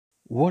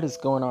What is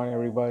going on,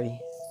 everybody?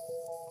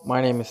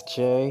 My name is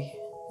Jay,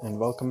 and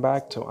welcome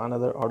back to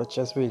another auto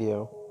chess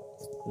video.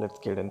 Let's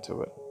get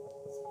into it.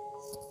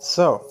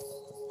 So,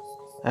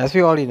 as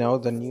we already know,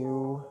 the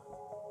new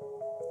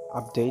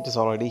update is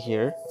already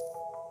here.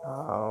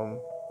 Um,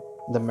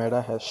 the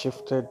meta has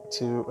shifted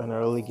to an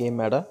early game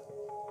meta.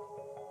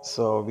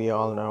 So, we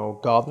all know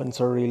goblins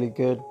are really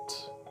good,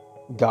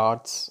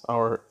 gods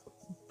are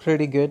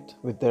pretty good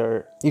with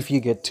their, if you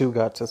get two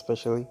gods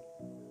especially.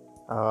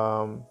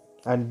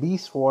 And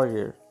Beast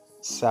Warrior,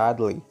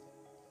 sadly,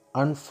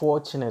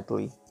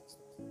 unfortunately,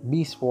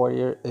 Beast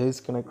Warrior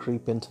is gonna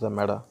creep into the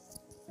meta.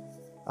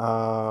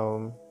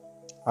 Um,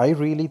 I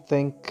really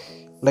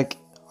think,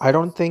 I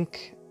don't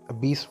think a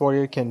Beast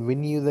Warrior can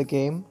win you the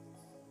game,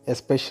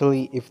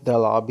 especially if the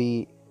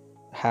lobby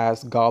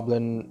has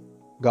goblin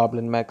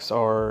mechs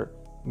or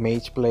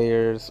mage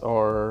players,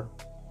 or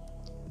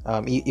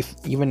if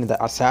even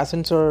the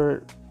assassins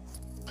are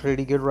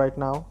pretty good right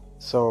now.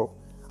 So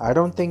I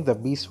don't think the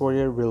Beast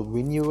Warrior will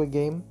win you a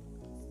game,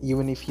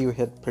 even if you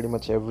hit pretty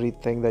much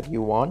everything that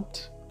you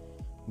want.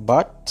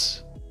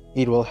 But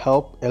it will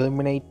help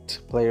eliminate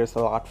players a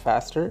lot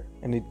faster,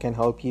 and it can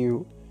help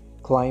you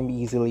climb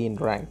easily in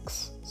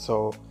ranks.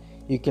 So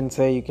you can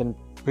say you can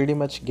pretty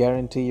much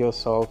guarantee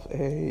yourself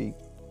a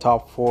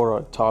top 4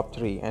 or top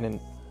 3, and in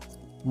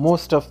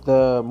most of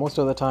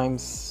the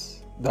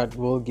times that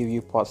will give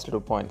you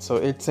positive points. So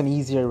it's an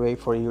easier way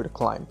for you to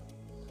climb.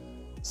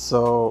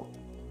 So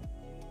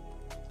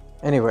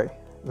anyway,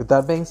 with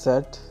that being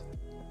said,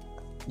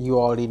 you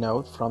already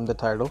know from the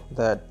title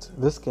that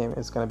this game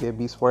is going to be a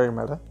Beast Warrior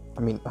meta.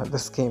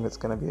 This game is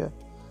going to be a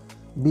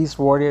Beast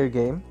Warrior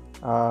game.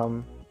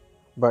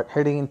 But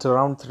heading into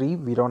round 3,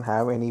 we don't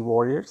have any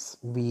warriors.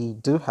 We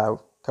do have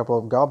a couple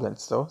of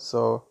goblins though.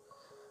 So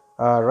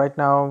right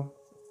now,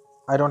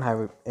 I don't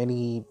have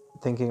any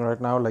thinking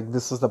right now. Like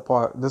this is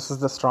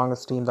the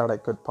strongest team that I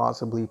could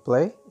possibly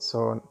play.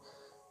 So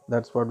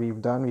that's what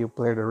we've done. We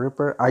played a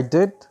Ripper. I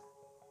did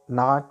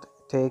not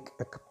take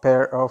a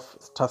pair of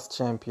Tusk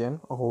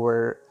Champion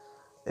over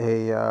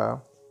a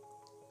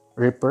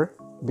Ripper,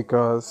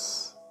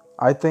 because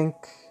I think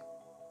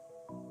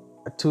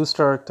a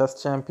 2-star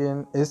Tusk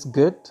Champion is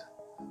good,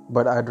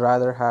 but I'd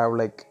rather have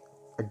like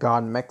a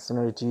God Mech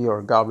synergy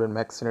or Goblin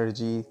Mech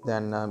synergy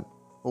than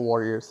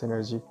Warrior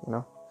synergy,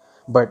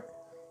 But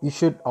you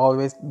should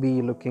always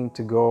be looking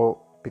to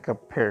go pick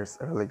up pairs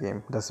early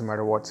game, doesn't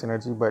matter what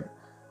synergy. But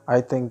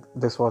I think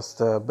this was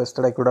the best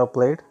that I could have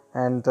played,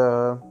 and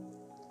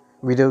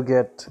we do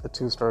get a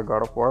 2-star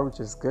God of War, which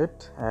is good.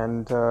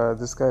 And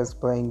this guy is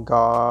playing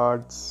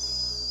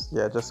gods.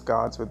 Yeah, just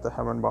gods with the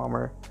Heaven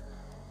Bomber.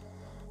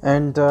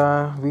 And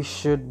we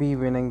should be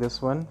winning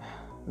this one.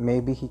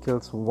 Maybe he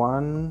kills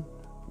one.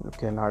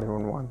 Okay, not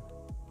even one.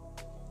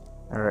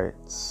 Alright,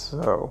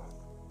 so.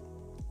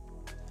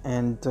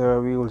 And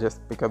we will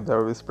just pick up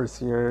the Whispers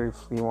here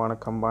if we want to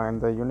combine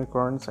the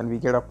unicorns. And we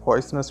get a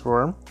Poisonous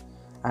Worm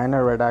and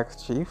a Red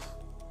Axe Chief.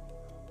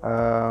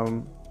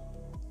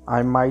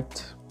 I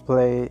might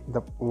play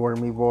the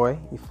Wormy Boy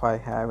if I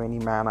have any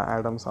mana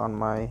items on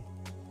my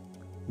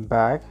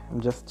bag. I'm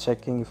just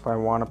checking if I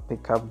want to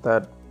pick up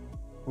that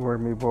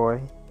Wormy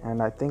Boy,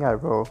 and I think I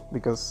will,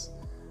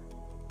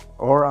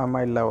 or I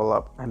might level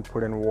up and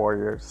put in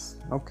warriors.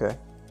 Okay,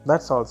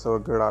 that's also a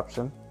good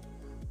option,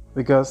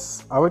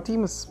 because our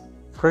team is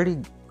pretty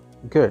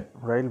good,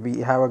 right? We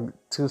have a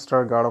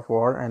 2-star God of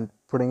War, and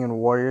putting in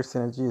warrior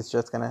synergy is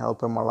just gonna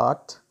help him a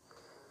lot.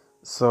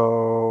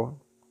 So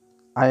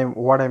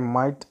what I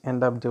might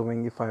end up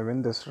doing if I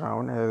win this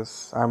round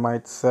is I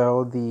might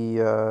sell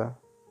the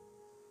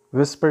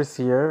Whispers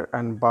here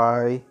and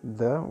buy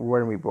the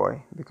Wormy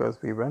Boy,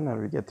 because we win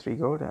and we get 3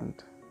 gold, and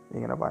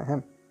we're gonna buy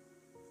him.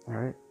 All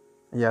right,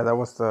 yeah, that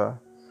was the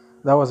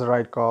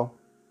right call.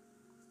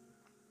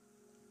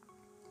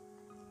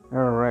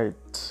 All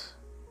right,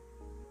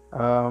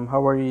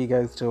 how are you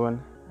guys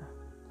doing?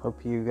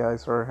 Hope you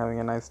guys are having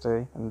a nice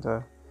day,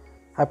 and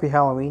happy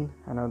Halloween.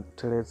 I know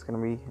today it's gonna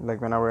be,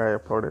 like, whenever I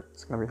upload it,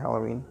 it's gonna be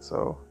Halloween,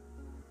 so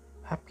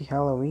happy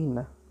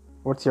Halloween.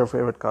 What's your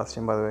favorite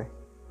costume, by the way?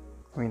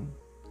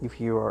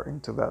 If you are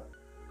into that,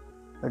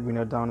 let me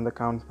know down in the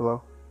comments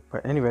below.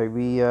 But anyway,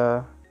 we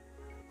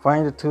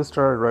find a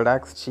 2-star Red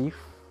Axe Chief.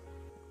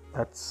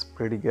 That's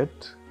pretty good.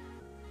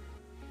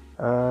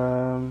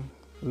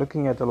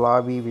 Looking at the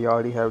lobby, we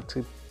already have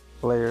 2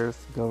 players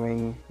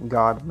going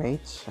God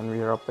Mage, and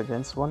we are up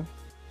against one.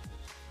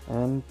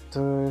 And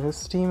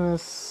his team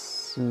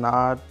is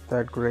not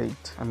that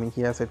great.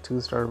 He has a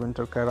 2-star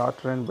Winter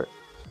Karateran, but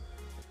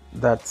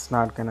that's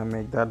not gonna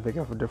make that big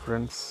of a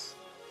difference.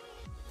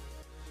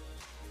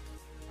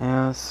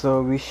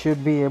 So we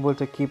should be able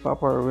to keep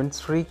up our win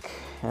streak,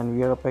 and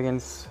we are up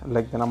against,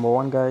 like, the number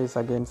 1 guy is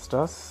against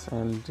us.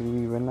 And do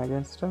we win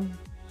against him?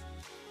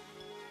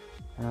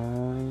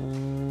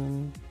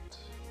 And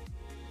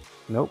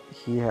nope,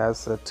 he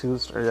has a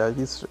 2-star. Yeah,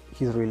 he's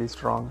really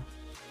strong.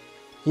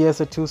 He has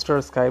a 2-star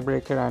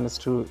Skybreaker and his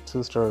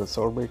 2-star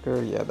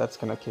Soulbreaker. Yeah, that's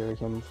gonna carry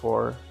him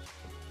for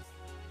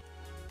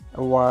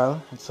a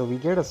while. So we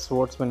get a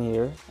Swordsman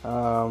here.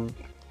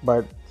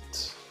 But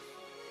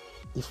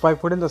if I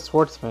put in the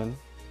swordsman,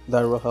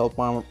 that will help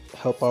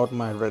out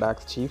my red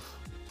axe chief.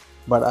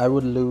 But I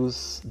would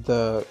lose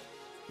the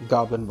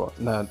goblin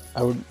no,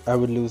 I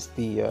would lose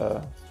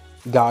the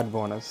guard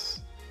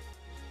bonus.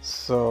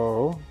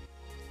 So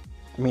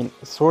I mean,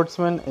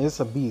 swordsman is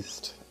a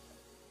beast.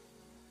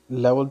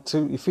 Level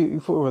 2, if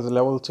it was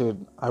level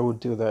 2, I would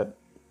do that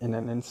in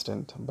an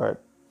instant.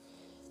 But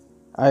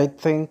I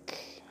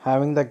think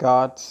having the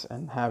guards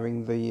and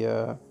having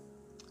the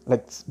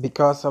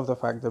because of the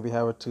fact that we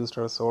have a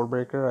 2-star soul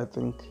breaker, I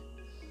think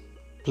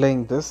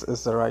playing this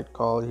is the right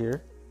call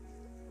here.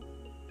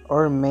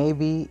 Or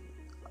maybe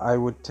I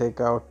would take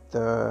out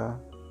the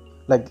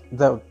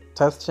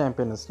test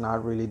champion is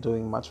not really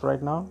doing much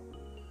right now,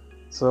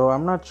 so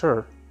I'm not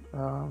sure.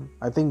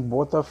 I think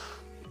both of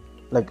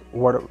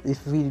what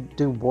if we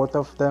do both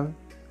of them,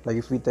 like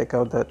if we take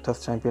out the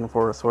test champion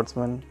for a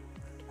swordsman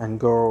and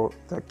go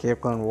the Cave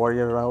Clan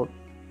warrior route,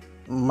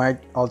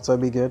 might also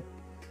be good.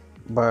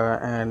 But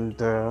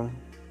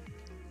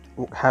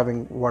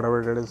having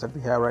whatever it is that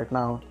we have right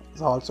now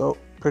is also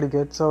pretty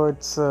good. So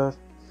it's a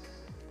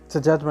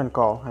judgment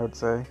call, I would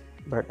say.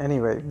 But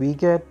anyway, we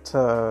get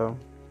a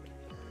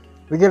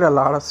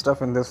lot of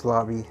stuff in this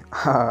lobby.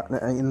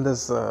 in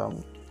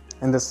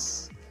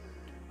this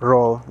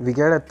role, we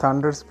get a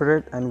Thunder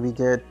Spirit, and we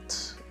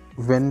get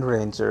Wind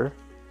Ranger,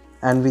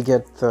 and we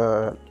get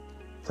the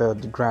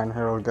Grand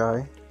Herald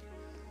guy.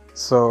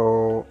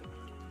 So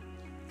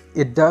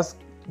it does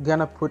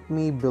gonna put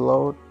me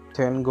below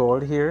 10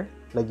 gold here.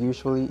 Like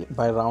usually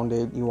by round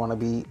 8 you want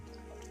to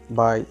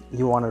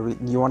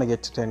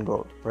get to 10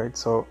 gold, right?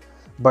 So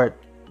but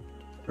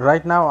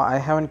right now I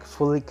haven't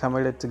fully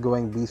committed to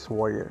going Beast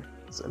Warrior.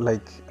 So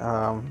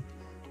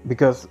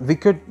because we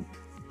could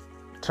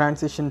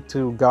transition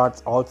to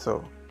guards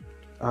also.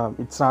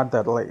 It's not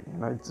that late,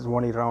 it's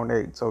only round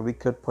 8, so we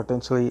could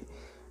potentially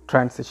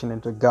transition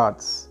into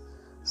guards.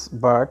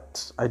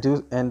 But I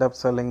do end up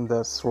selling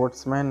the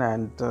swordsman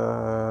and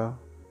the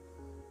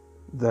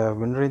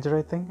Wind Ranger,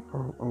 I think,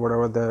 or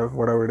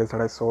whatever it is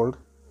that I sold.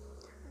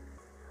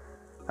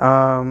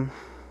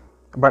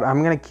 But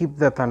I'm gonna keep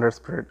the Thunder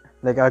Spirit.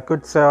 Like I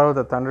could sell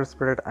the Thunder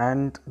Spirit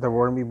and the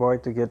Wormy Boy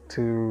to get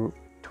to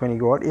 20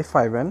 gold if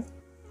I win.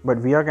 But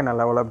we are gonna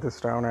level up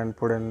this round and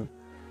put in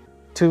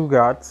 2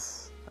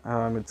 guards.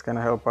 It's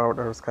gonna help out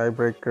our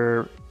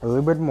Skybreaker a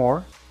little bit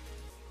more.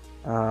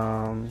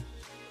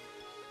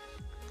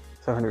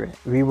 So anyway,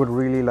 we would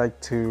really like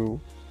to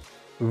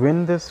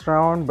win this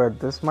round, but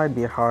this might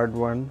be a hard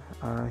one.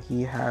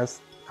 He has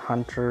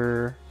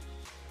Hunter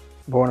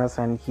bonus,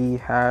 and he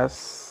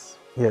has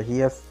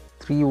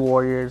 3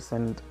 warriors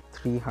and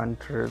 3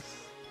 hunters,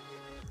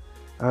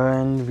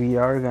 and we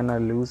are gonna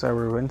lose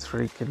our win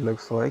streak. It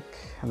looks like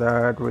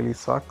that really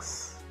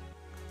sucks.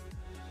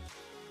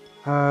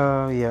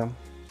 Yeah,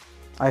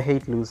 I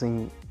hate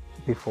losing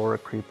before a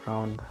creep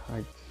round.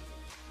 Like,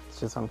 it's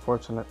just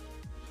unfortunate.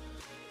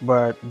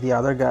 But the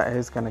other guy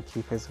is gonna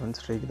keep his win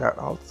streak. That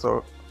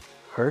also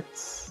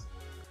hurts.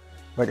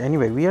 But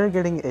anyway, we are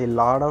getting a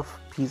lot of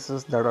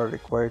pieces that are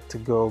required to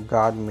go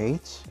guard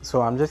mage,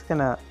 so I'm just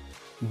gonna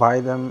buy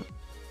them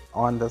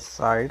on the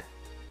side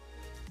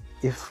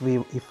if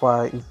we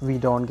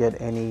don't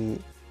get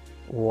any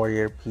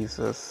warrior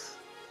pieces.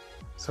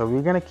 So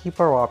we're gonna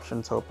keep our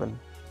options open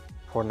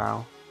for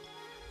now.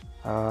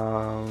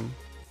 So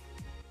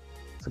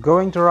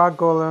going to Rock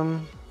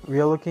Golem, we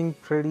are looking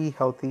pretty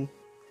healthy.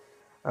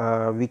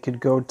 We could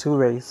go 2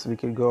 ways. We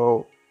could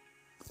go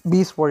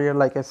Beast Warrior,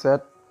 like I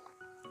said,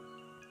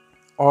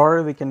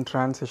 or we can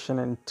transition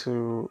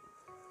into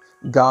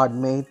Guard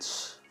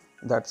Mage.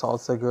 That's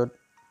also good.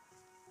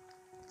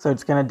 So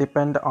it's gonna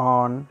depend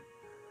on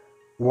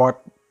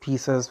what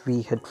pieces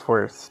we hit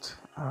first.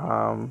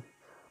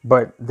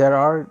 But there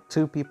are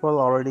 2 people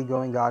already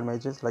going Guard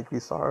Mages, like we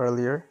saw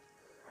earlier.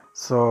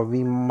 So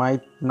we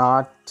might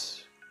not.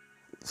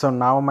 So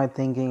now my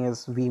thinking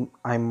is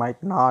I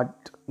might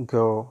not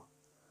go.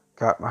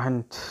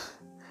 And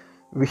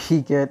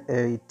we get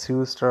a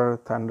 2-star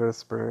Thunder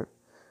Spirit,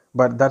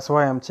 but that's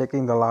why I'm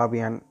checking the lobby,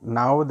 and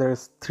now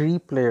there's 3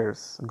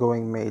 players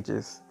going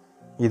mages,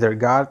 either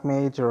guard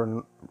mage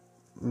or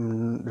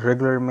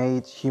regular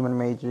mage, human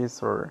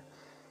mages, or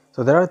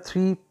so there are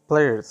 3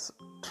 players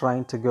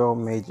trying to go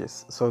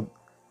mages. So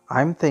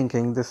I'm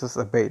thinking this is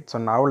a bait. So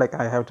now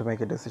I have to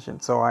make a decision.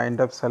 So I end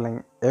up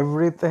selling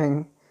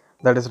everything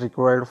that is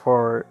required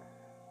for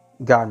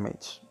guard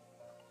mage.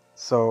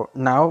 So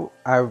now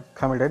I've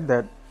committed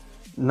that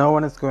no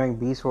one is going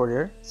Beast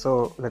Warrior,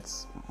 so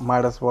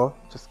might as well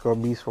just go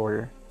Beast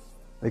Warrior,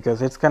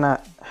 because it's gonna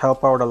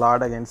help out a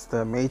lot against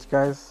the mage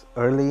guys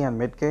early and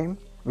mid game.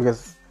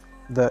 Because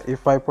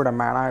if I put a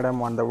mana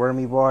item on the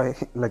Wormy Boy,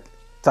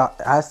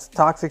 as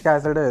toxic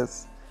as it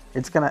is,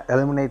 it's gonna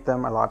eliminate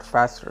them a lot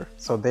faster.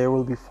 So they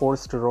will be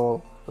forced to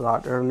roll a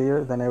lot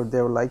earlier than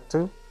they would like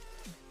to.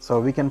 So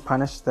we can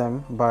punish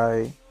them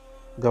by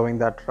going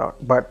that route.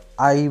 But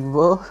I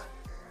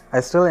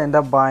still end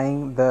up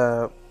buying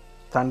the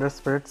Thunder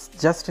Spirits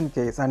just in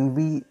case, and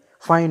we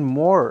find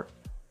more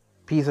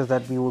pieces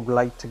that we would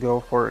like to go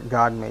for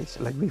God Mage.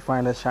 Like we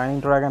find a Shining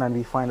Dragon and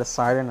we find a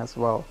Siren as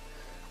well.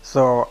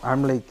 So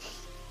I'm like,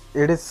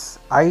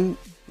 I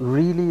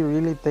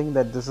really think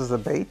that this is a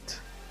bait.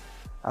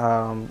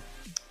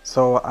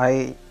 So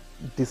I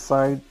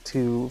decide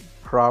to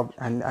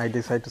I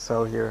decide to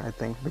sell here, I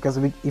think, because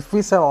if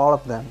we sell all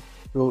of them,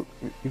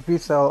 if we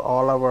sell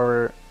all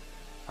our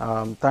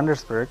Thunder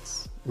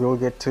Spirits, we'll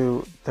get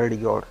to 30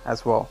 gold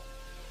as well.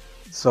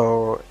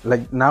 So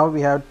like now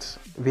we have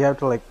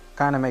to like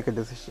kind of make a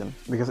decision,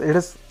 because it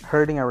is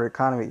hurting our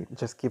economy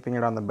just keeping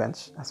it on the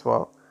bench as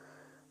well.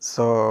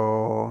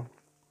 So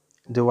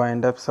do I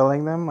end up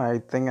selling them?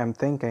 I'm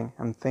thinking.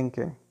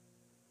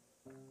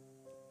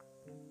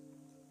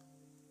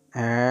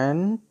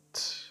 And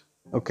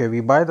okay,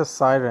 we buy the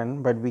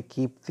Siren, but we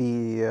keep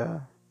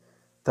the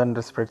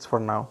Thunder Spirits for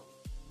now,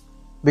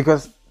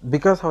 because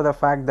of the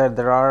fact that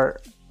there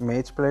are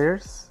mage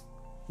players.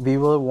 We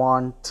will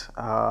want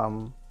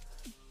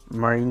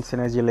Marine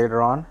synergy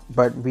later on,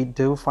 but we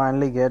do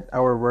finally get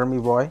our Wormy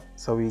Boy,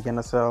 so we're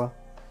gonna sell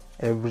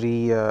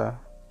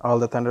all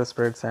the Thunder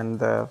Spirits and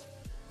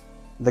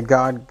the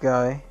God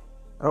guy.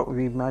 Oh,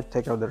 we might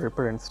take out the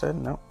Ripper instead.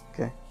 No,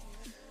 okay.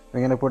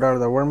 We're gonna put out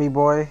the Wormy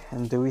Boy.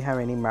 And do we have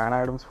any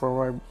mana items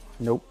forward?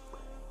 Nope.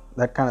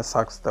 That kind of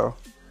sucks though,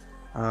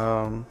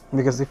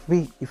 because if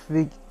we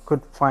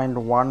could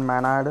find one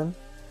mana item,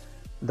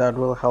 that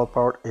will help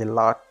out a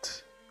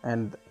lot.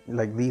 And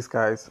like these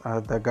guys,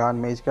 the God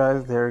Mage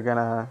guys,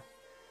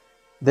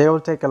 they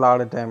will take a lot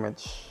of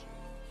damage.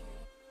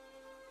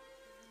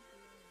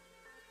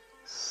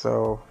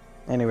 So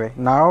anyway,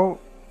 now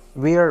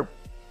we are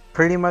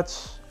pretty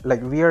much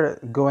like we are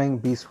going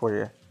Beast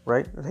Warrior,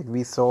 right? Like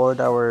we sold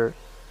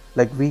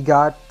we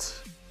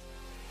got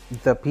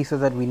the pieces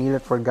that we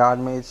needed for God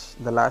Mage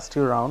the last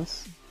 2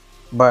 rounds,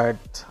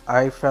 but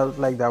I felt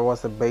like that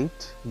was a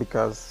bait,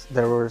 because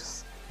there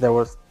was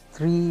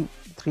three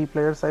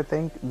players, I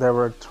think, that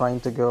were trying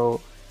to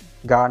go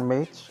God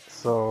Mage.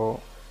 So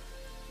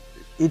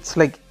it's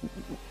like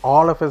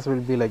all of us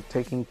will be like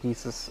taking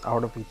pieces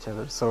out of each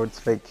other. So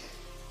it's like,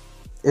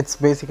 it's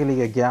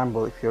basically a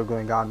gamble if you're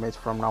going God Mage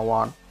from now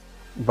on.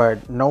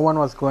 But no one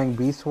was going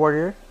Beast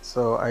Warrior,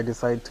 so I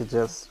decided to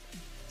just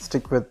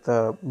stick with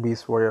the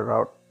Beast Warrior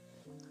route.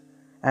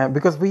 And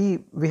because we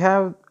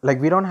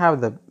don't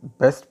have the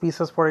best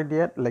pieces for it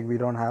yet. Like we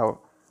don't have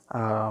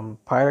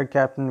Pirate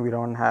Captain, we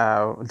don't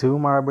have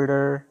Doom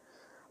Arbiter,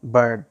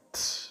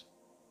 but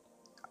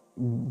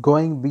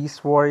going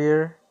Beast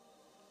Warrior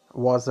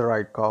was the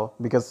right call,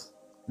 because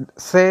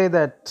say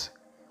that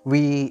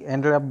we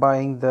ended up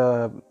buying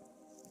the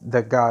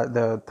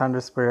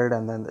Thunder Spirit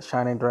and then the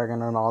Shining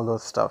Dragon and all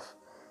those stuff.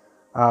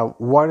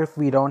 What if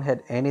we don't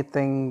hit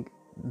anything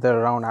the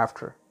round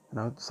after?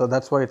 So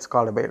that's why it's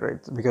called a bait, right?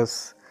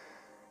 Because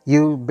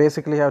you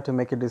basically have to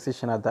make a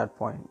decision at that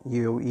point.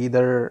 You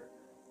either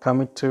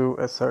commit to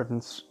a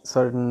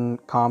certain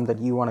calm that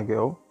you want to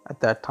go at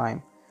that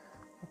time,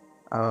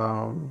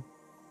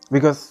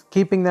 because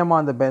keeping them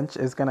on the bench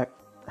is gonna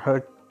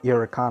hurt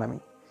your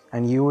economy,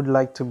 and you would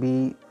like to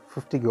be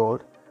 50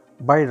 gold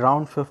by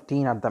round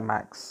 15 at the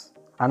max.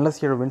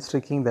 Unless you're win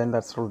streaking, then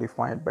that's totally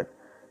fine. But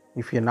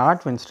if you're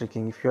not win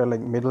streaking, if you're like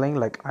middling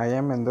like I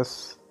am in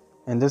this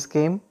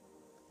game,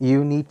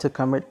 you need to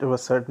commit to a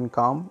certain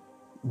calm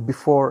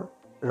before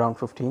round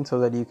 15 so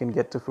that you can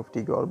get to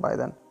 50 gold by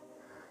then.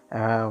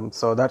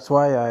 So that's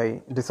why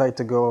I decided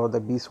to go the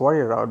Beast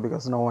Warrior route,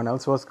 because no one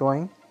else was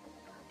going.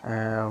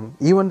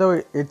 Even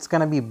though it's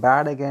gonna be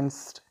bad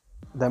against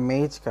the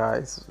mage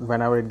guys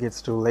whenever it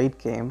gets to late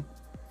game,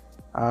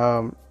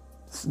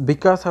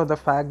 because of the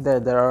fact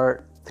that there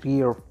are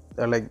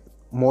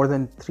more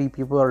than 3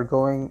 people are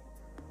going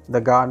the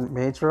God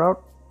Mage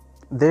route,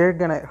 they're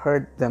gonna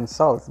hurt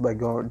themselves by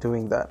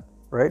doing that,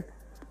 right?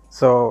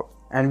 So,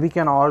 and we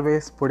can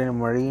always put in a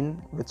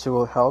Marine, which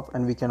will help,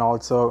 and we can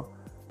also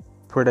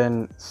put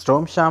in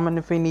Storm Shaman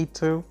if we need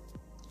to.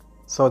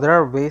 So there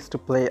are ways to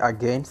play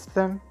against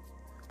them,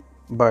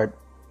 but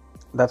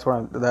that's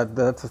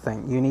the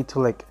thing. You need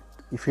to,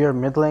 if you're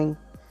middling,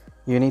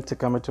 you need to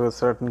commit to a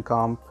certain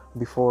comp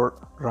before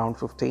round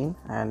 15,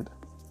 and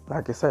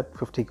like I said,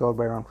 50 gold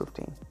by round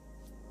 15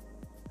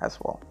 as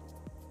well.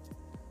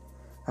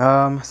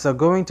 So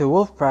going to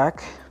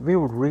Wolfpack, we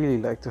would really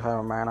like to have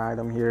a mana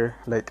item here.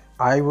 Like,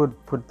 I would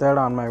put that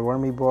on my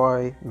Wormy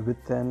Boy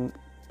within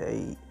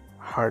a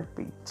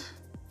heartbeat.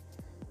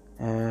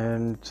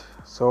 And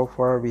so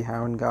far we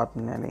haven't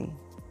gotten any.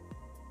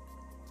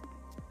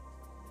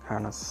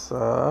 Kinda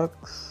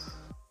sucks.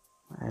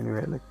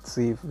 Anyway, let's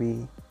see if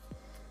we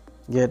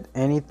get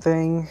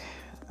anything.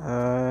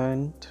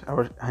 And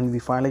we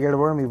finally get a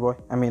Wormy Boy.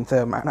 I mean,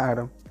 the mana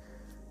item.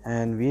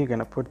 And we're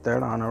gonna put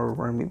that on our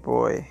Wormy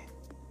Boy.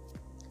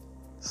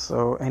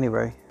 So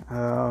anyway,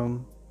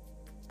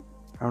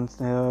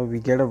 we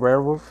get a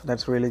werewolf.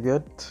 That's really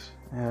good.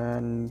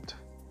 And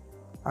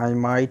I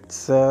might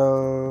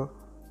sell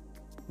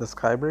the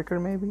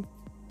Skybreaker maybe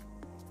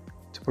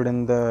to put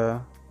in the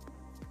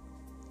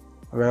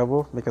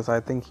werewolf, because I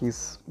think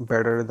he's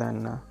better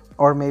than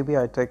or maybe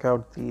I take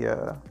out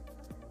the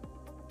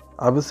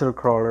Abyssal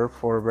Crawler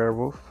for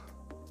Werewolf,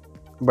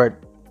 but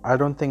I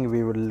don't think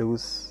we would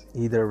lose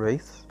either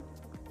ways.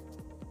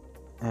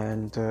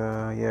 And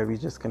yeah, we're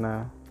just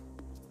gonna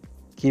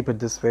keep it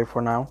this way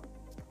for now.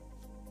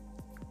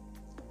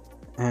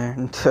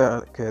 And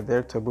okay,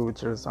 there Taboo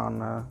Witchers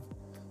on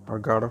our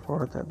God of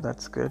War,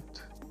 that's good.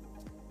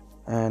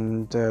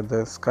 And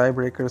the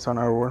Skybreakers on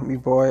our Wormy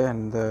Boy,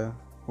 and the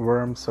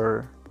worms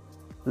are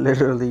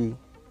literally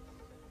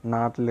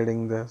not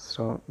letting the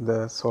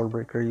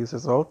Soulbreaker use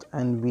his ult,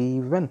 and we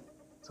win,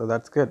 so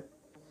that's good.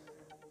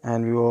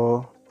 And we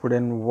will put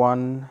in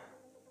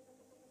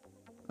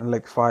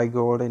 5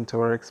 gold into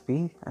our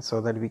XP so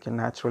that we can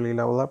naturally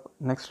level up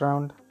next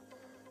round.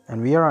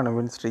 And we are on a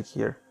win streak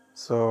here,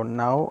 so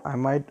now I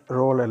might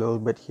roll a little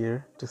bit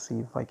here to see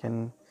if I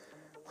can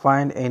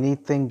find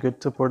anything good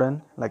to put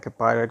in, like a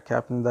pirate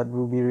captain. That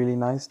would be really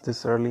nice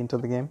this early into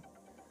the game.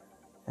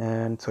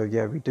 And so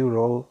yeah, we do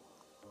roll,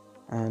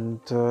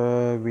 and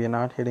we are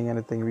not hitting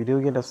anything. We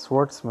do get a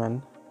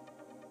swordsman,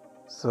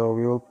 so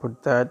we will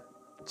put that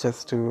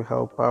just to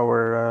help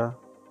our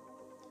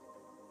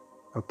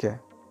okay,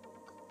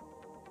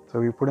 so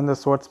we put in the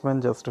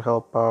swordsman just to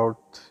help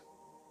out,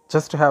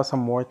 just to have some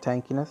more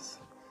tankiness.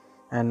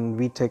 And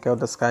we take out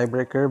the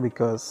Skybreaker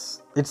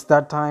because it's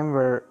that time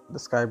where the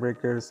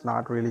Skybreaker is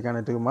not really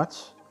gonna do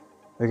much,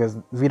 because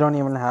we don't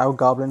even have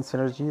Goblin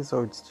synergy,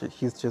 so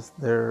he's just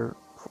there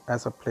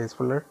as a place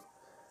filler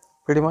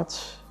pretty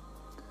much.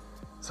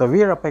 So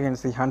we are up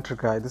against the Hunter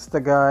guy. This is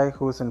the guy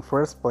who's in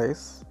first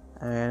place,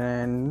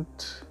 and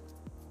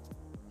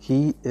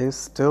he is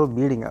still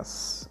beating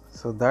us,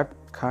 so that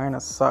kind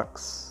of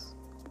sucks.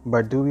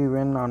 But do we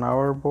win on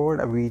our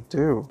board? We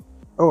do.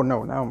 Oh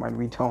no, never mind,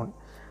 we don't.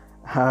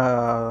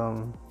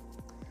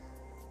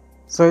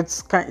 So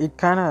it's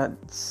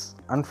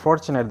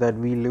unfortunate that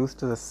we lose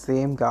to the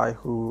same guy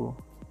who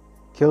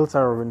kills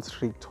our win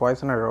streak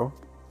twice in a row.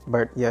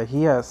 But yeah,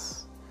 he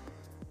has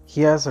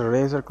a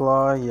Razor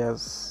Claw, he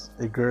has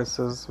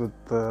Igrissus with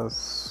the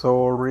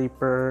Soul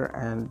Reaper,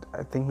 and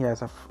I think he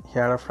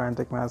had a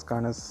Frantic Mask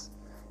on his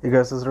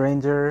Igrissus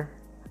Ranger,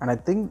 and I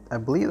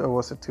believe it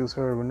was a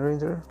 2-star Wind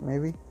Ranger,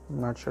 maybe,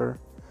 I'm not sure.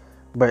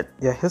 But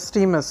yeah, his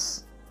team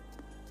is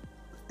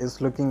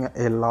looking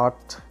a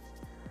lot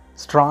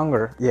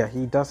stronger. Yeah,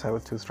 he does have a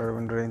 2-star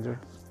Wind Ranger.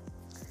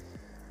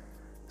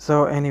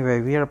 So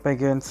anyway, we are up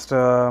against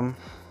God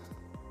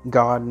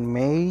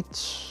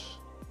Mage,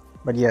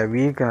 but yeah,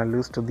 we're gonna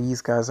lose to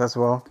these guys as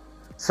well.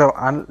 So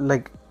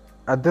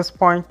at this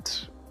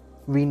point,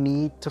 we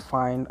need to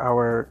find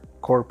our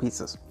core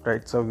pieces,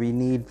 right? So we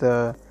need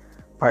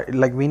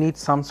we need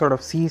some sort of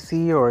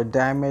CC or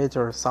damage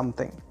or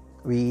something.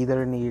 We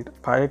either need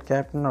Pirate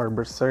Captain or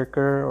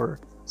Berserker or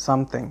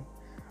something,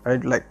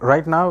 right? Like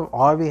right now,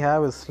 all we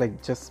have is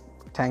like just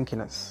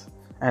tankiness,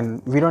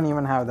 and we don't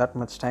even have that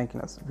much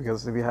tankiness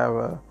because we have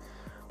a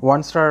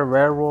 1-star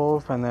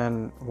Werewolf and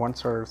then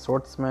 1-star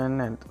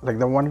Swordsman, and like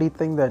the only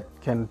thing that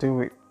can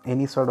do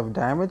any sort of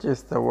damage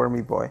is the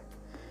Wormy Boy.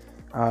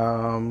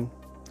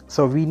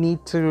 So we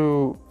need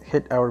to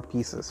hit our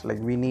pieces,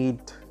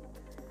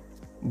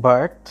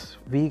 but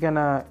we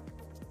gonna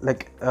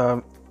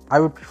I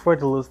would prefer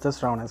to lose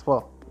this round as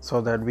well, so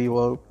that we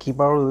will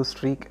keep our lose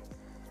streak,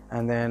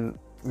 and then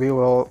we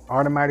will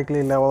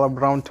automatically level up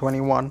round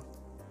 21,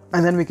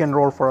 and then we can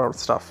roll for our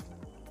stuff.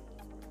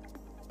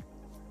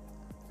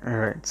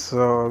 Alright,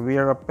 so we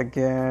are up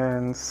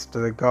against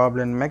the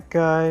Goblin Mech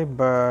guy,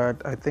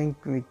 but I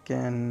think we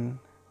can...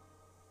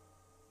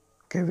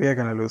 Okay, we are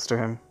gonna lose to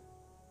him.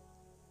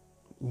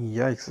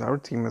 Yikes, our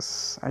team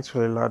is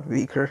actually a lot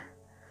weaker.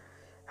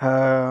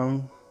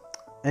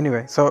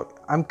 Anyway, so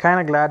I'm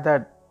kind of glad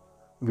that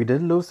we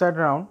did lose that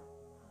round,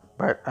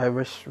 but I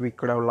wish we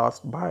could have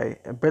lost by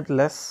a bit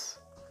less.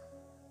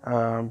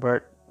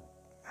 But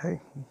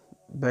hey,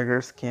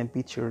 beggars can't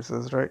be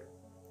choosers, right?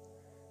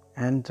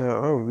 And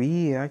oh,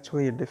 we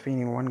actually are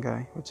defeating one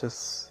guy, which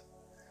is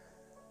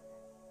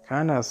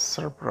kind of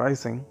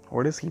surprising.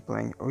 What is he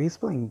playing? Oh, he's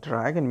playing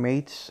Dragon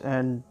Mage,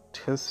 and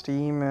his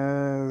team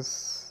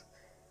is...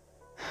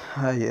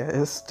 yeah,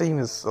 his team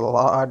is a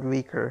lot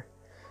weaker.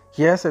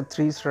 He has a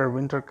 3-star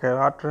Winter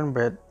Keratin,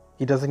 but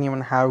he doesn't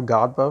even have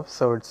God buff,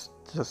 so it's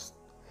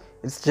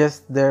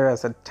just there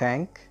as a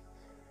tank,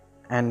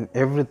 and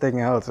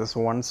everything else is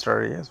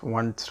 1-star. He has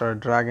 1-star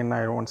Dragon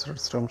Knight, 1-star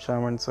Storm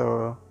Shaman,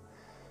 so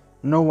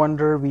no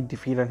wonder we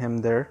defeated him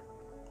there.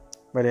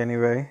 But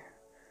anyway,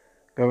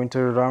 going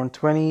to round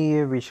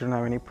 20, we shouldn't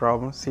have any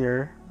problems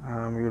here.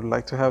 We would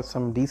like to have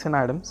some decent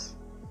items,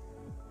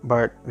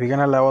 but we're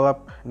gonna level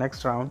up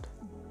next round,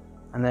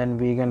 and then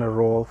we're gonna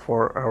roll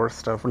for our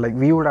stuff. Like,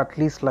 we would at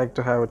least like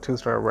to have a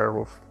 2-star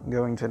Werewolf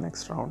going to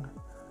next round.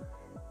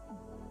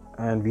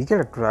 And we get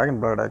a Dragon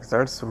Blood Axe,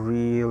 that's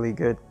really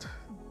good.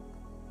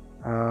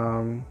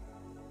 Alright,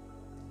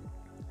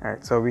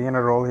 so we're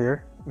gonna roll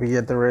here. We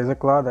get the Razor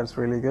Claw, that's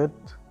really good.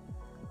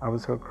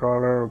 Abyssal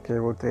Crawler, okay,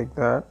 we'll take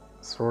that.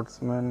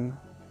 Swordsman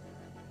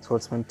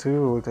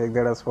 2, we'll take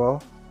that as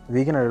well.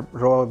 We're gonna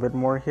roll a bit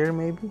more here,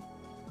 maybe.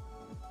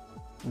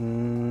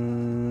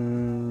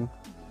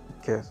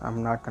 Okay, so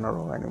I'm not gonna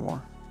roll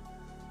anymore.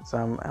 So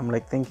I'm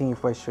like thinking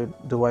if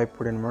do I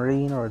put in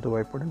Marine or do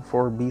I put in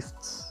 4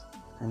 beasts,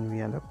 and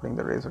we end up putting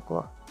the Razor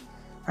Claw.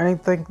 And I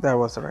think that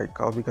was the right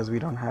call because we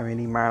don't have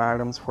any mana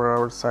items for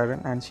our Siren,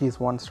 and she's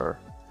 1 star.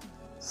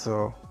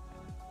 So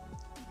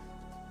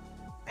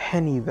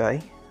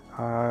anyway,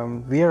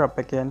 we are up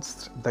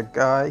against the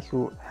guy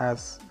who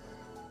has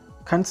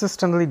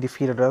consistently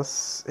defeated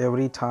us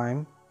every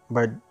time,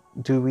 but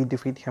do we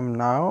defeat him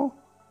now?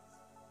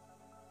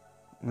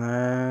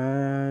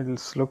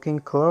 It's looking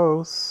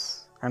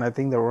close, and I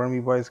think the Wormy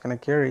Boy is gonna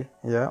carry.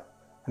 Yeah,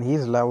 and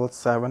he's level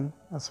 7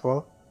 as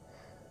well.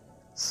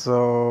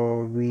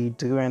 So we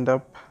do end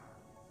up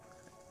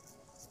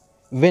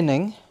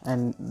winning,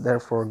 and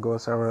therefore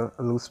goes our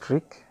lose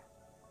streak.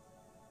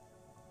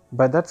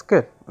 But that's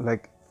good.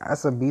 Like,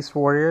 as a beast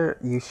warrior,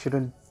 you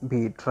shouldn't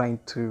be trying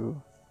to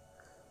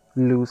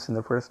lose in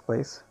the first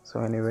place. So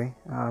anyway,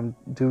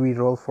 do we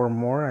roll for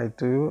more? I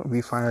do.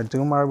 We find a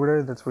Doom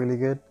Arbiter. That's really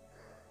good.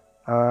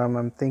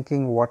 I'm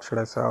thinking, what should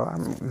I sell?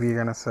 We're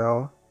gonna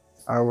sell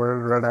our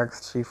Red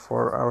Axe Chief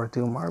for our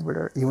Doom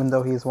Arbiter. Even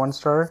though he's 1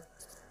 star,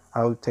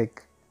 I'll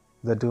take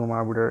the Doom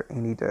Arbiter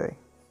any day.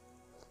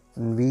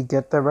 And we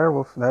get the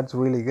Werewolf. That's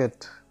really good.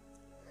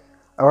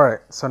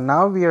 Alright, so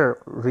now we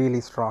are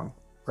really strong,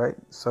 right?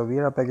 So we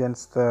are up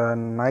against the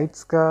Night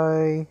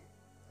Sky,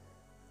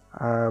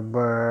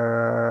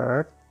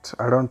 but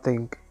I don't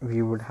think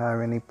we would have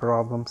any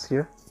problems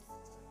here,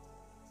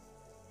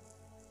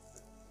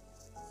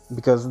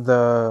 because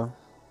the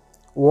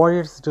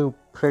Warriors do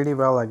pretty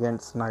well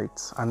against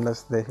Knights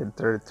unless they hit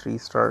their 3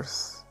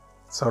 stars.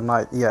 So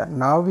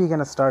now we're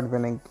gonna start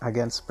winning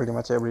against pretty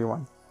much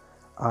everyone,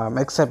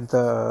 except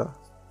the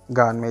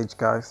God Mage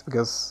guys,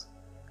 because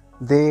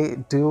they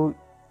do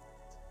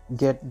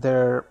get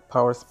their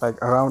power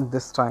spike around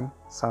this time.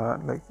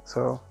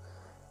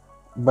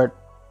 But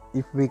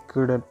if we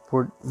could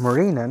put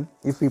Marine in,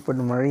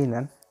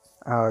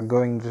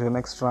 going to the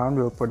next round,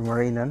 we'll put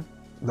Marine in.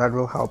 That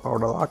will help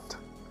out a lot.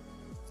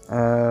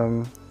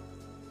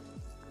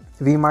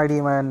 We might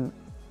even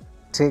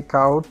take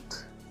out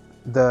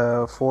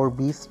the 4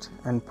 beast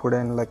and put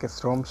in like a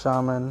Storm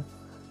Shaman,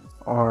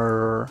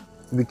 or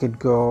we could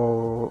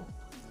go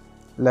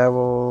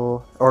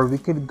we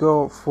could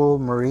go full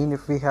Marine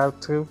if we have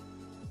to.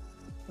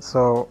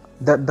 So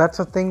that's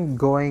the thing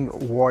going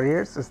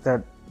Warriors, is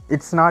that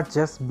it's not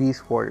just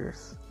Beast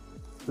Warriors.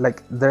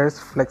 Like, there's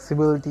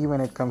flexibility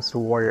when it comes to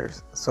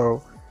Warriors.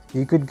 So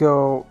you could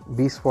go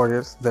Beast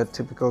Warriors, the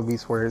typical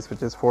Beast Warriors,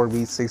 which is 4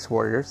 Beast 6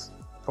 Warriors,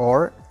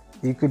 or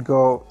you could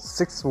go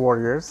 6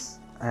 Warriors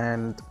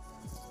and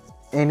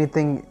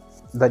anything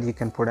that you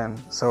can put in.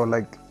 So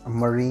like a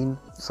Marine,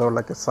 so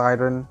like a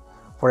Siren,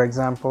 for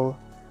example.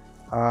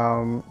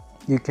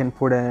 You can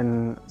put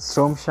in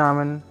Storm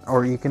Shaman,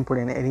 or you can put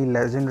in any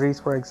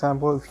legendaries, for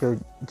example, if you're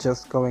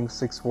just going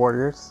 6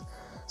 warriors.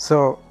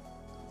 So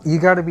you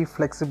got to be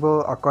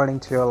flexible according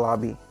to your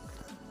lobby.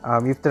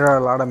 If there are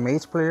a lot of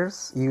mage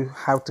players, you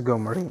have to go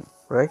Marine,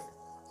 right?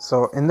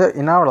 So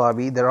in our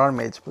lobby there are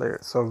mage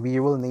players, so we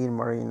will need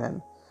Marine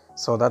in.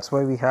 So that's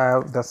why we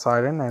have the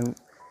Siren, and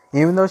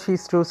even though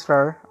she's 2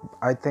 star,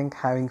 I think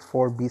having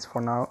 4 beasts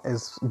for now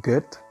is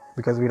good,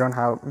 because we don't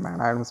have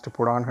mana items to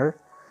put on her.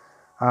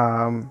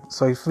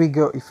 So if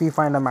we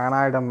find a mana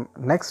item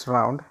next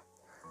round,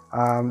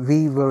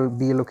 we will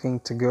be looking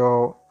to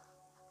go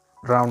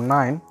round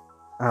 9,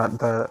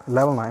 the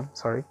level 9,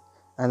 sorry,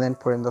 and then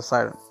put in the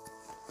Siren.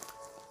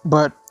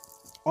 But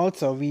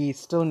also we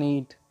still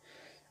need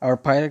our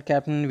Pirate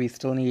Captain, we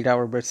still need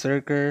our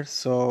Berserker,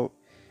 so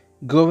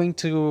going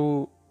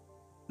to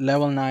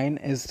level 9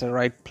 is the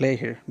right play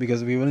here,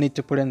 because we will need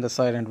to put in the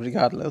Siren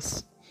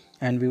regardless,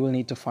 and we will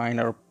need to find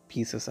our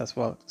pieces as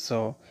well.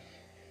 So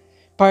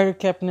Pirate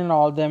Captain and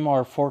all of them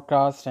are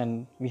forecast,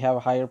 and we have a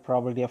higher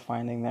probability of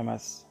finding them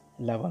as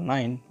level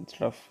 9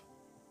 instead of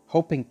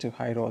hoping to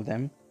high roll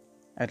them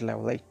at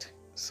level 8.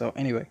 So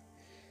anyway,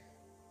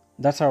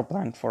 that's our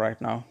plan for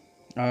right now.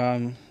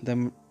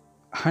 The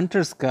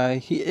Hunter's guy,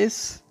 he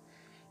is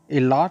a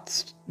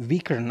lot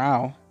weaker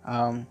now.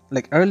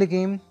 Like early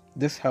game,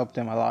 this helped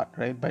him a lot,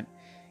 right? But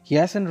he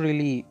hasn't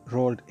really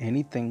rolled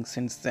anything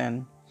since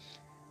then.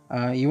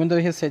 Even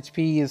though his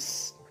HP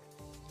is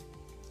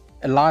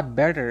a lot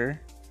better,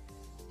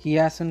 he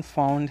hasn't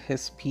found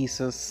his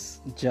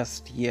pieces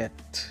just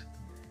yet.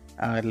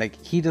 Like,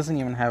 he doesn't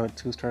even have a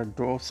 2-star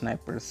dwarf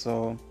sniper,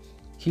 so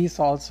he's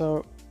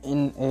also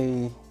in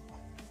a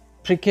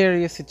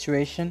precarious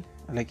situation.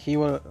 Like, he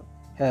will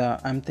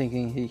I'm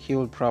thinking he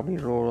will probably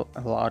roll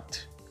a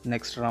lot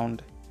next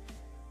round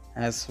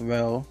as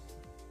well,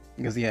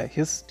 because yeah,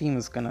 his team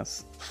is gonna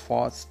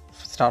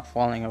start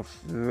falling off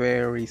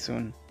very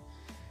soon.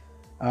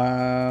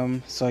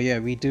 So yeah,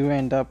 we do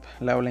end up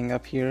leveling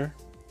up here,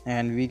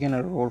 and we're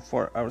gonna roll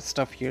for our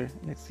stuff here.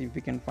 Let's see if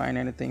we can find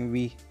anything.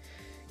 We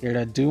get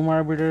a Doom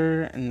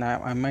Arbiter, and now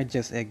I might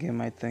just egg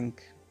him, I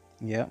think.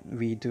 Yeah,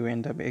 we do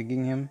end up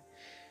egging him,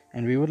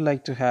 and we would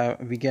like to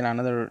we get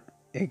another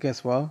egg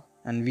as well,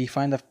 and we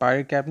find the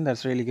Pirate Captain.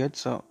 That's really good.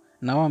 So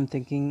now I'm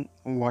thinking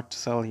what to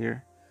sell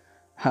here.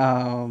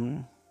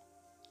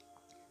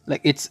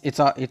 Like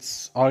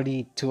it's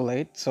already too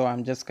late, so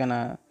I'm just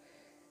gonna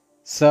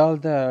sell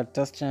the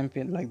test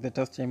champion, like the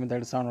test champion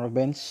that is on our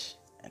bench,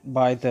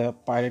 buy the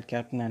pirate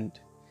captain and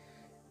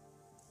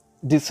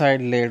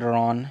decide later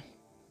on.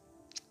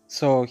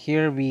 So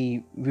here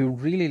we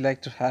would really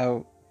like to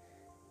have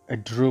a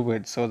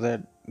druid so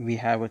that we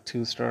have a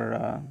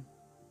 2-star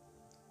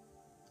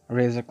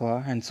razor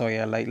claw. And so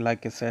yeah,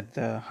 like I said,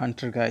 the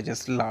hunter guy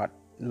just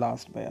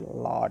lost by a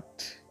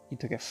lot. He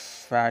took a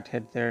fat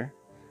hit there.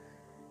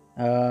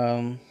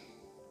 um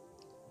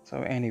so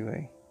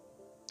anyway,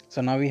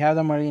 so now we have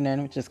the marine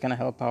end, which is gonna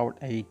help out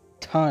a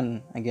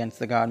ton against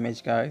the god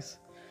mage guys.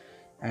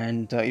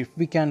 And if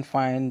we can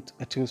find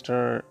a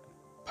 2-star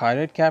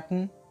pirate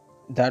captain,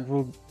 that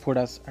would put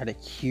us at a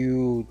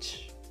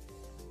huge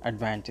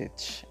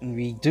advantage. And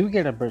we do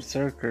get a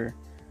berserker.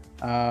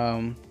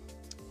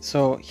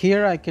 So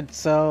here I could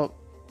sell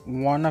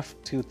one of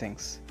two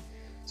things.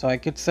 So I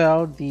could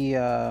sell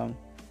the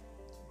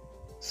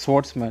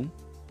swordsman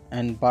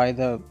and buy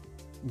the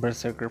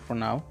berserker for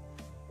now.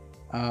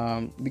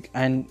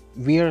 And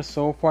we are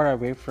so far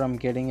away from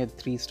getting a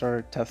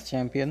 3-star test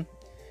champion.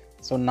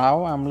 So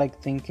now I'm like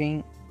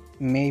thinking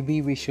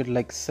maybe we should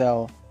like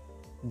sell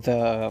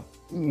the,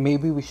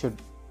 maybe we should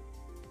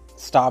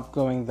stop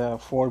going the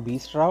 4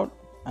 beast route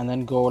and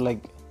then go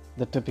like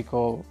the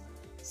typical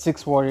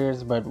 6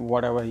 warriors, but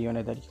whatever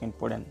unit that you can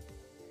put in.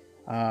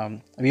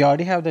 We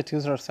already have the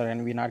 2-star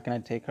Siren, we're not gonna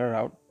take her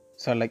out.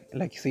 So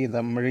like see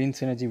the marine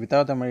synergy,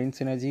 without the marine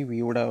synergy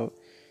we would have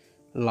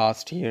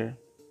lost here.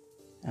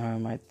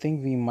 I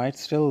think we might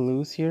still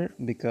lose here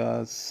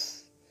because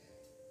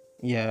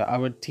yeah,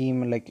 our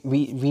team, like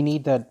we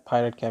need that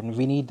pirate captain,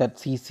 we need that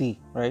CC,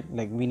 right?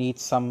 Like we need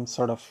some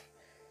sort of,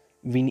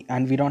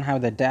 and we don't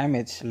have the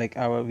damage. Like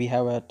we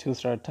have a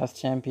 2-star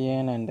test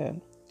champion and a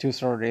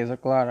 2-star razor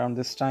claw around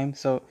this time,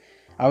 so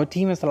our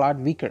team is a lot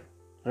weaker,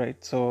 right?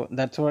 So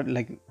that's what,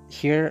 like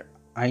here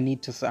I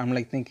need to, I'm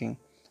like thinking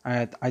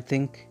I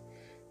think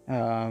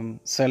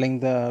selling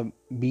the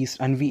beast,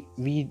 and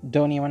we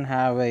don't even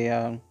have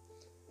a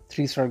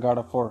 3-star god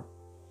of war.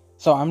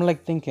 So I'm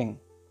like thinking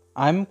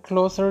I'm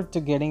closer to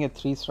getting a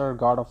 3-star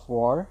god of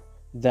war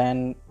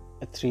than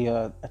a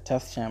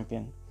test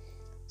champion.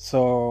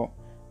 So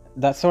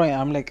that's why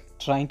I'm like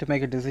trying to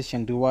make a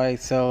decision. Do I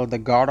sell the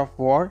god of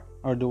war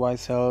or do I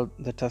sell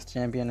the test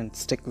champion and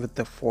stick with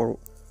the 4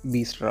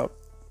 beast route?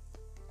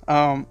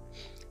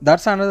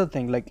 That's another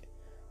thing. Like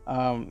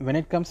when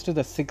it comes to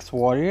the 6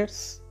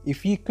 warriors,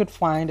 if you could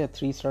find a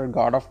 3-star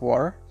god of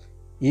war,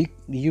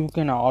 you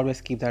can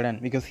always keep that in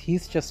because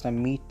he's just a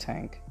meat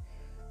tank.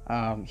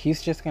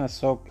 He's just gonna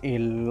soak a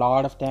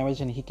lot of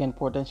damage and he can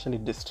potentially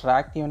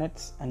distract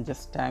units and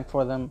just tank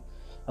for them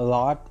a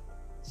lot.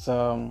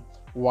 So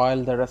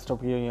while the rest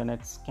of your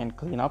units can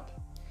clean up.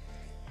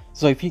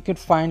 So if you could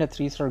find a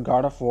 3-star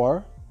god of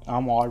war,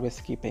 I'm always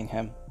keeping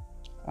him.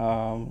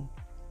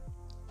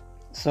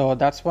 So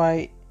that's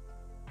why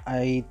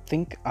I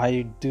think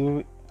I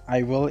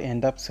will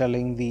end up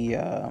selling the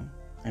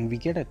and we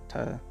get it.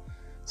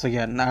 So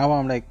yeah, now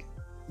I'm like,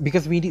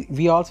 because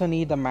we also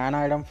need the mana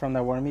item from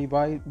the wormy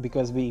boy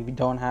because we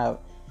don't have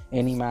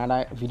any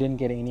mana, we didn't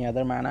get any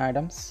other mana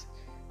items.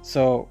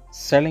 So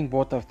selling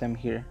both of them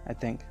here, I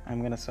think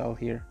I'm gonna sell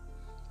here.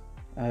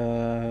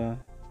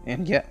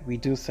 And yeah, we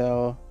do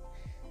sell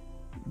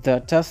the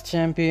test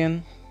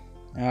champion,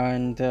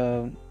 and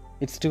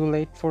it's too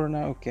late for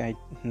now. Okay,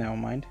 never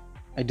mind.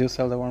 I do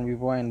sell the wormy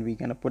boy and we're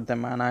gonna put the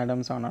mana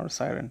items on our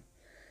siren.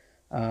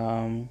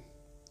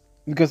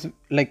 Because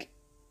like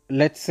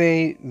let's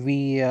say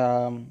we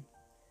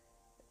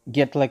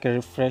get like a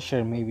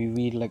refresher, maybe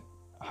we like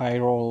high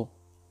roll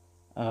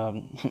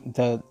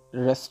the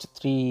rest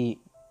 3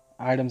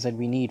 items that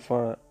we need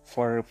for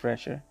a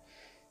refresher.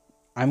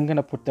 I'm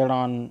gonna put that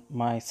on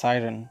my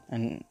siren,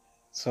 and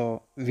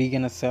so we're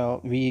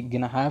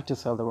gonna have to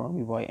sell the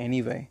wormy boy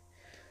anyway.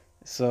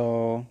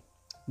 So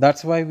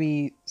that's why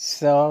we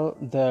sell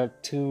the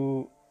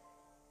 2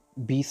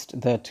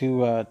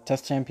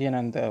 test champion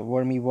and the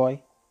wormy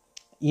boy.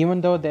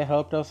 Even though they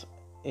helped us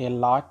a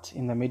lot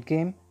in the mid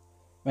game,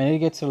 when it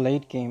gets to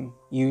late game,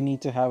 you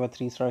need to have a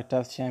 3-star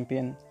test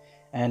champion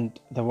and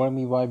the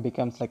wormy boy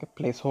becomes like a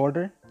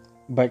placeholder.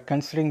 But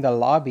considering the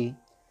lobby,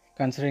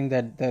 considering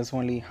that there's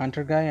only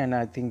hunter guy and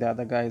I think the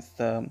other guy is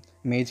the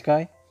mage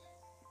guy,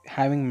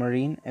 having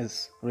marine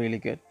is really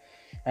good.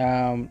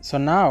 So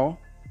now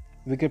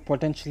we could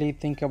potentially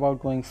think about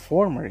going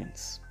 4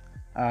 marines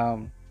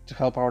to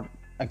help out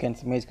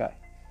against the mage guy.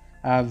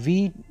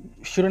 We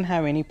shouldn't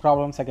have any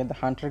problems against the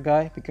hunter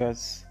guy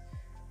because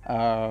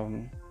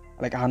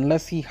like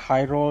unless he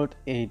high rolled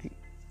a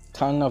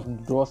ton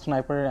of door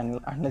sniper and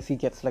unless he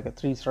gets like a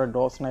 3-star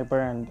door sniper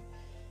and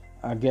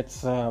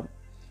gets a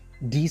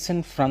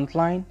decent front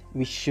line,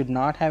 we should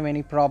not have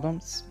any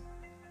problems.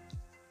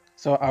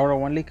 So our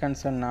only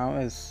concern now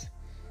is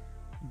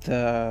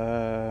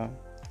the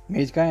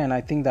mage guy, and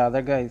I think the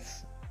other guy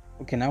is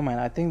okay. Now man,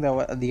 I think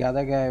the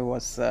other guy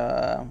was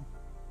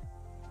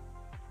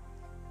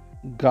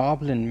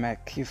goblin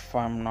mech, if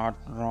I'm not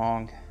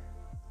wrong.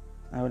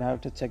 I would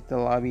have to check the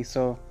lobby.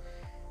 So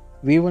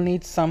We will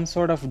need some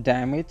sort of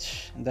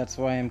damage. That's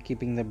why I'm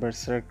keeping the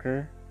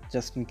berserker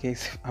just in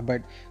case.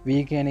 But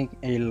we're getting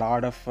a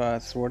lot of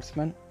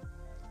swordsmen.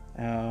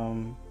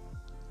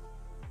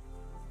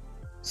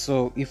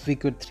 So if we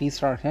could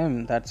 3-star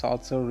him, that's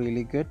also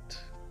really good.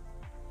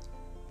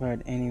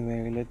 But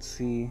anyway, let's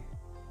see.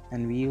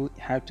 And we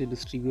have to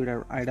distribute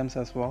our items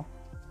as well.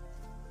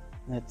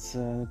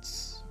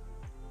 It's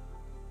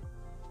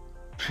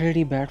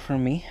pretty bad for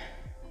me.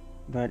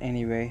 But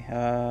anyway,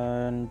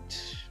 and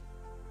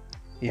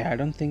yeah, I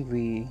don't think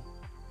we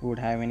would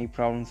have any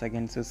problems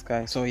against this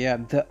guy. So yeah,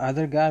 the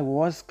other guy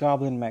was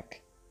Goblin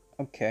Mech.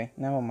 Okay,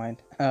 never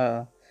mind.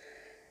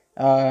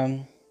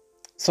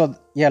 So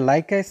yeah,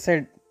 like I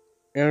said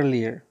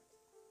earlier,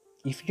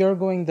 if you're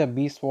going the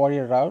Beast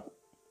Warrior route,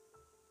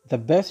 the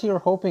best you're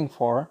hoping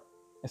for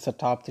is a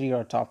top 3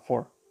 or top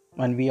 4.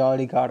 And we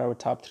already got our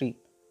top 3,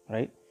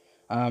 right?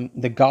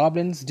 The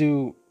goblins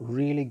do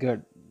really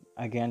good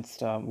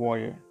against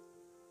warrior.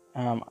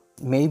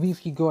 Maybe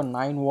if you go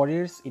 9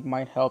 warriors, it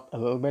might help a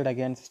little bit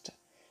against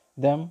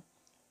them.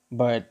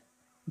 But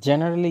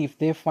generally, if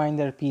they find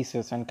their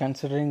pieces, and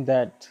considering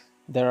that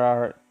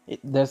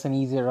there's an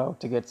easier route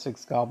to get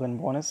 6 goblin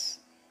bonus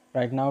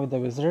right now with the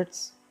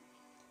wizards,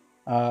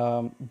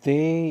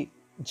 they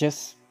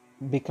just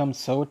become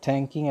so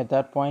tanking at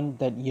that point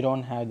that you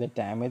don't have the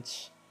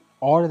damage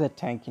or the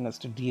tankiness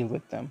to deal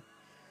with them.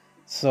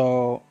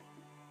 So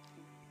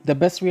the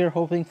best we are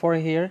hoping for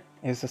here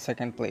is the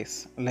second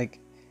place. Like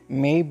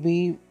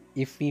maybe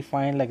if we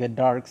find like a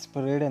dark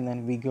spirit and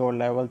then we go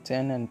level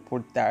 10 and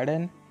put that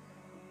in,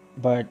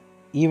 but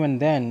even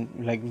then,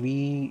 like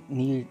we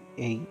need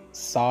a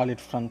solid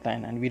front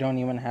line, and we don't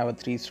even have a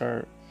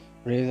 3-star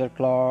razor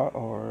claw,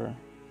 or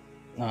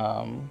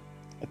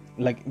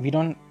like we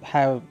don't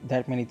have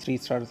that many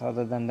 3-stars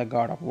other than the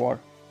God of War.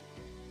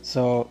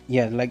 So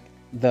yeah, like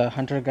the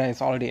hunter guy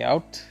is already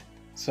out.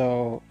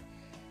 So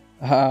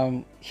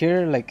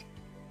here, like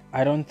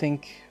I don't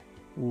think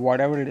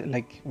whatever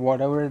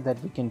that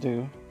we can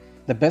do,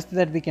 the best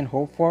that we can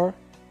hope for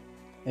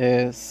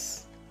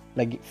is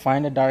like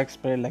find a dark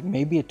spirit, like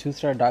maybe a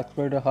 2-star dark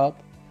spirit to help,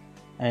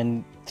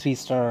 and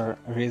 3-star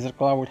razor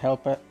claw would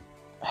help out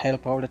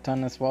a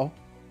ton as well.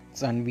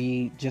 So, and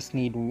we just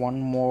need one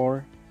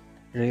more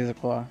razor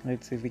claw.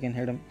 Let's see if we can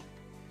hit him,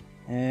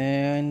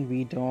 and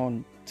we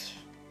don't.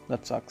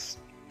 That sucks.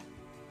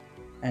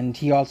 And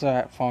he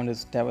also found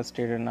his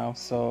devastator now,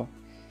 so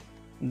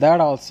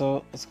that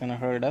also is gonna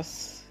hurt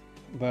us.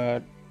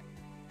 But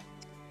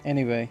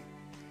anyway,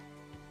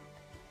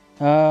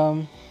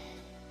 so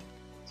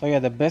yeah,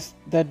 the best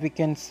that we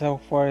can so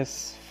far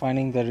is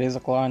finding the razor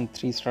claw and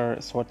 3-star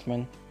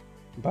swordsman.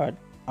 But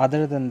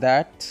other than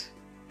that,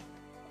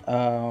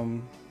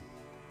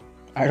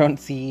 I don't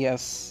see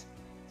us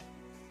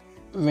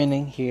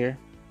winning here.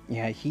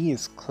 Yeah, he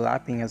is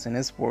clapping us in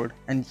his board,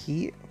 and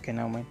okay,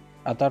 now mind.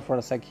 I thought for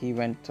a sec he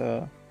went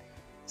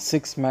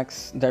 6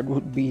 max. That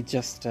would be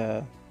just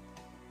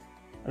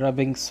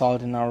rubbing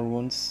salt in our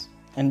wounds.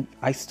 And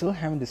I still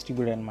haven't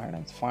distributed my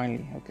items.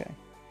 Finally, okay.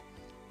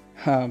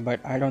 But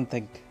I don't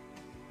think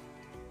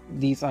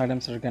these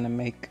items are gonna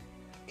make.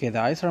 Okay, the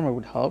ice armor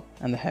would help,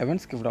 and the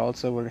heavens gift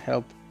also would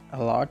help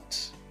a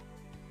lot.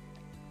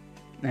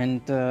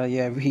 And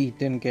yeah, we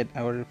didn't get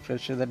our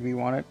refresher that we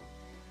wanted.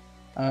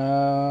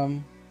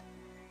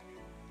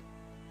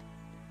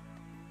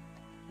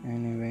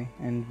 Anyway,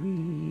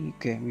 and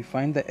we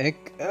find the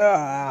egg.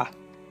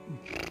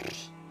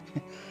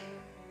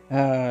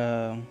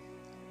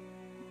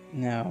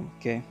 No,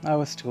 okay, I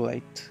was too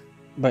late.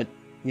 But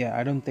yeah,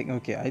 I don't think.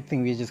 Okay, I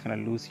think we're just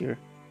gonna lose here.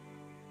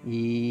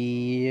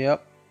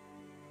 Yep.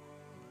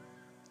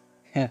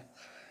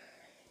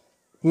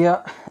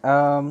 Yeah.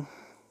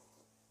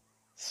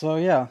 So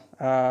yeah,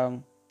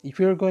 if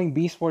you're going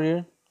Beast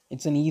Warrior,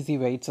 it's an easy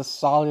way. It's a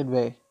solid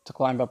way to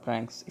climb up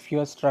ranks. If you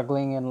are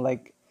struggling in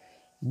like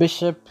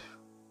Bishop,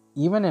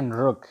 even in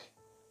Rook,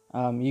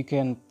 you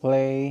can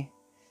play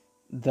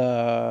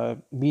the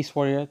Beast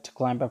Warrior to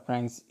climb up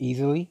ranks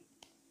easily.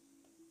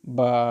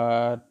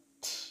 But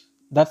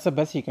that's the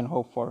best you can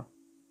hope for.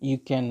 You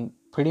can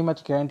pretty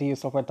much guarantee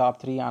yourself a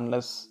top 3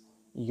 unless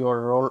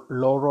you're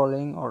low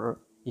rolling or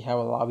you have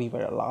a lobby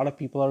where a lot of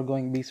people are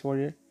going Beast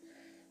Warrior.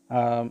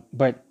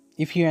 But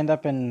if you end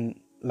up in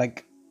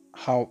like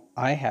how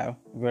I have,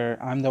 where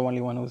I'm the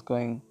only one who's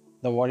going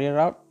the warrior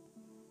route,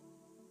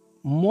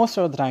 most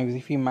of the times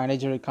if you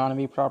manage your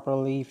economy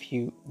properly, if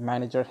you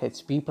manage your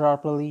HP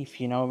properly, if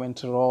you know when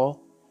to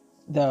roll,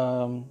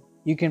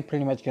 you can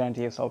pretty much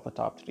guarantee yourself a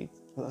top 3.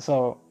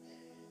 So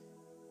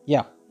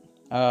yeah,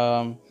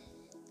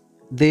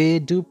 they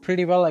do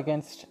pretty well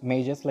against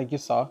mages. Like you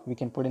saw, we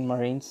can put in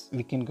marines.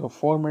 We can go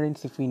 4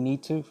 marines if we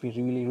need to, if we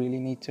really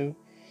need to.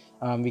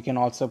 We can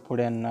also put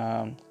in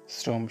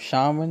Storm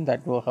Shaman.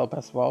 That will help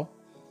as well.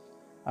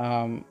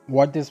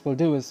 What this will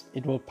do is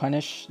it will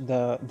punish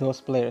those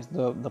players,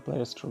 the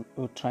players who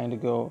are trying to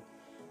go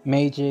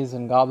mages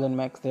and goblin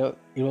mechs. It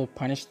will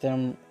punish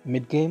them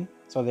mid game,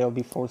 so they'll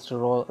be forced to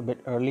roll a bit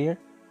earlier.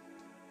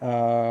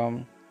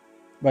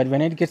 But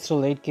when it gets to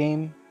late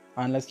game,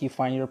 unless you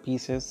find your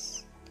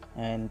pieces,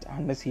 and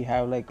unless you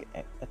have like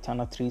a ton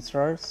of 3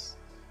 stars,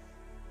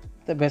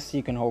 the best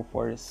you can hope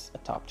for is a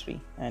top 3,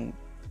 and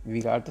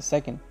we got the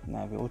second.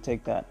 Now we will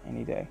take that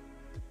any day.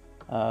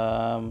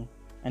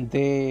 And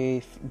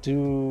they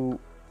do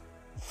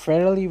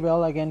fairly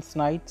well against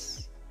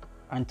knights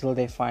until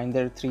they find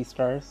their 3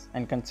 stars,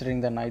 and considering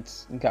the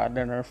knights got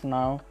the nerf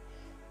now,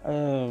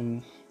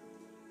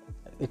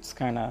 it's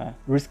kind of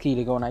risky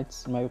to go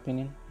knights in my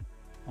opinion.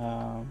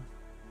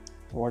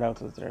 What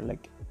else is there?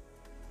 Like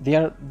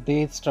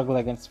they struggle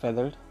against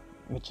feathered,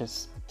 which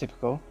is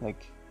typical.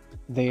 Like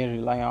they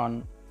rely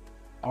on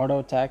auto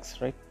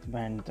attacks, right?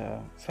 And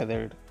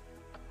feathered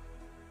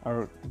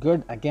are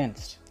good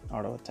against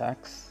auto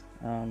attacks,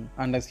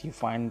 unless you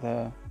find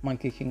the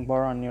monkey king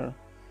bar on your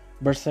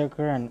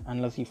berserker, and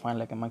unless you find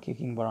like a monkey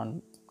king bar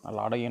on a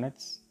lot of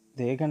units,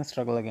 they're gonna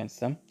struggle against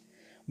them.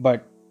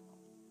 But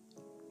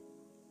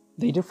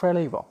they do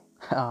fairly well.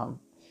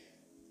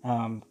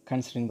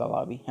 Considering the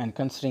lobby, and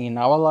considering in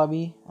our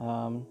lobby,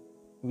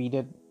 we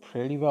did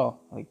pretty well.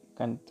 Like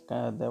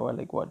there were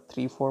like what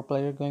 3-4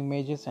 players going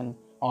mages, and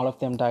all of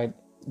them died.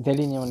 They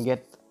didn't even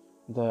get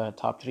the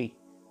top 3,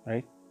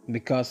 right?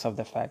 Because of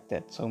the fact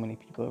that so many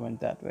people went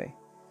that way.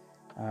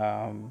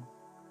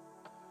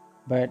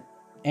 But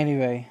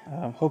anyway,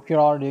 hope you're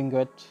all doing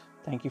good.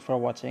 Thank you for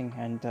watching,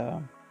 and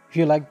if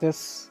you like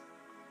this,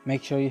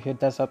 make sure you hit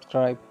that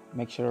subscribe.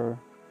 Make sure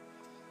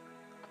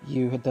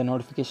you hit the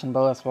notification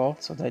bell as well,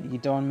 so that you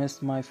don't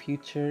miss my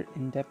future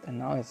in-depth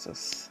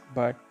analysis.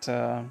 But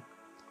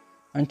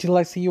until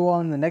I see you all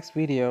in the next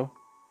video,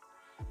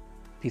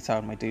 peace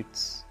out, my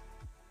dudes.